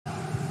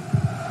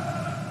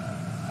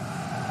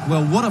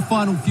Well, what a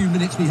final few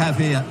minutes we have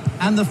here.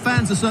 And the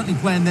fans are certainly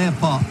playing their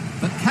part.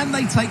 But can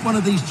they take one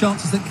of these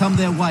chances that come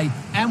their way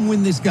and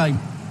win this game?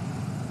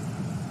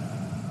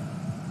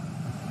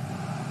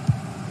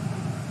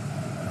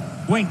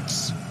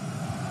 Winks.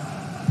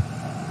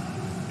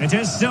 It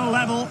is still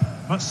level,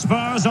 but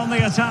Spurs on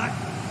the attack.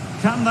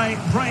 Can they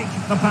break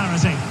the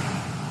parity?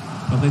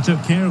 But they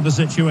took care of the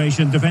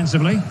situation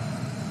defensively.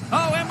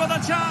 Oh, in with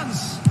a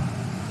chance.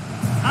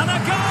 And a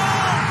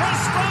goal for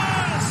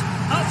Spurs!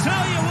 I'll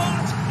tell you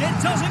what,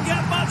 it doesn't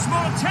get much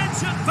more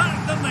tension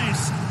back than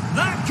this.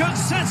 That could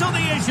settle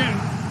the issue.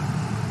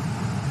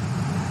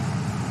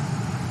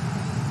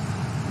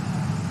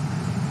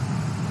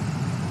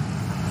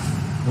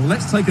 Well,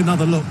 let's take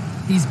another look.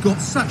 He's got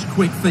such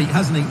quick feet,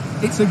 hasn't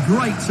he? It's a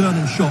great turn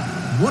and shot.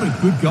 What a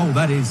good goal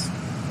that is.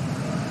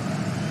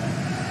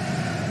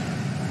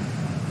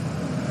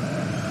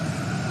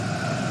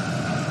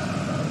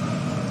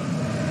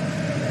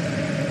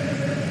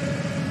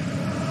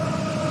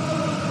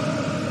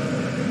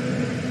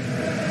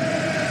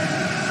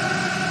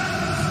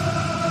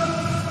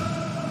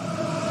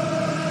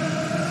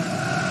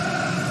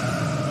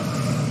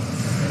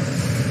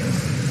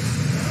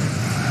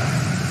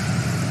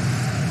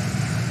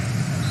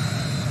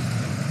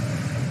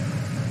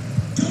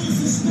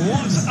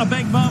 What a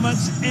big moment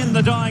in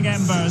the dying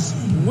embers.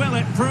 Will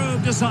it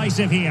prove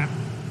decisive here?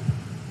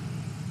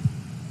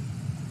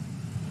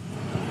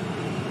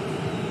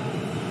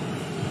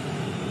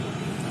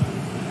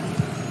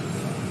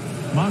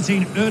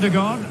 Martin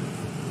Odegaard.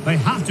 They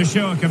have to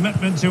show a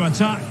commitment to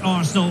attack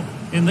Arsenal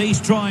in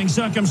these trying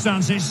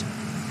circumstances.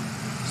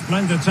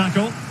 Splendid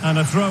tackle and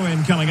a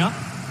throw-in coming up.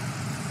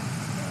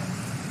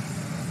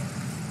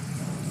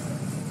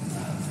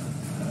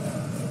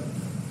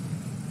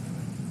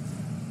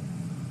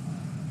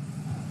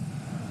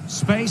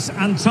 Space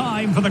and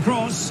time for the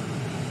cross.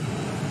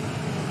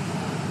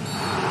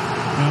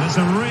 And it's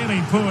a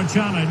really poor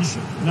challenge.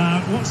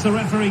 Now, what's the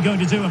referee going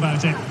to do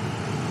about it?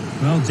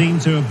 Well,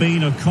 deemed to have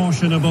been a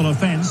cautionable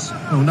offence.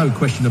 Oh, no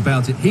question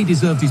about it. He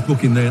deserved his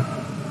booking there.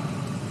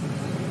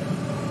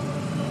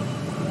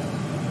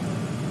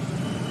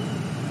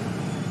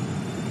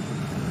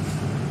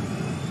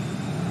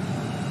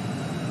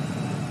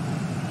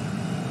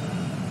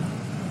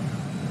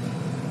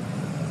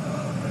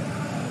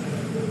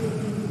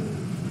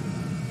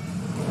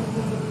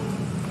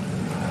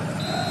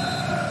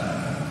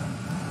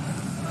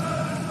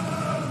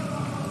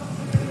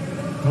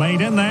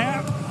 Played in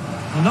there.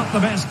 Well, not the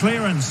best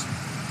clearance.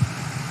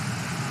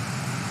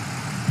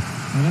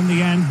 And in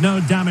the end, no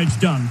damage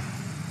done.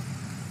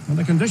 Well,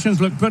 the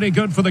conditions look pretty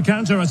good for the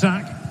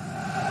counter-attack.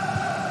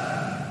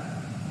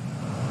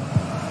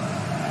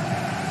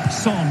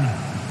 Son.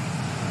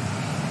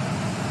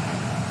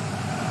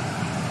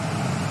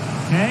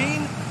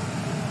 Kane.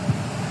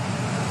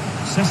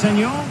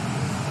 Sessegnon.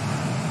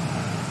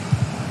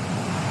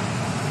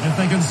 If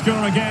they can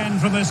score again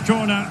from this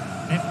corner,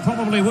 it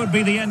probably would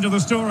be the end of the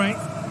story.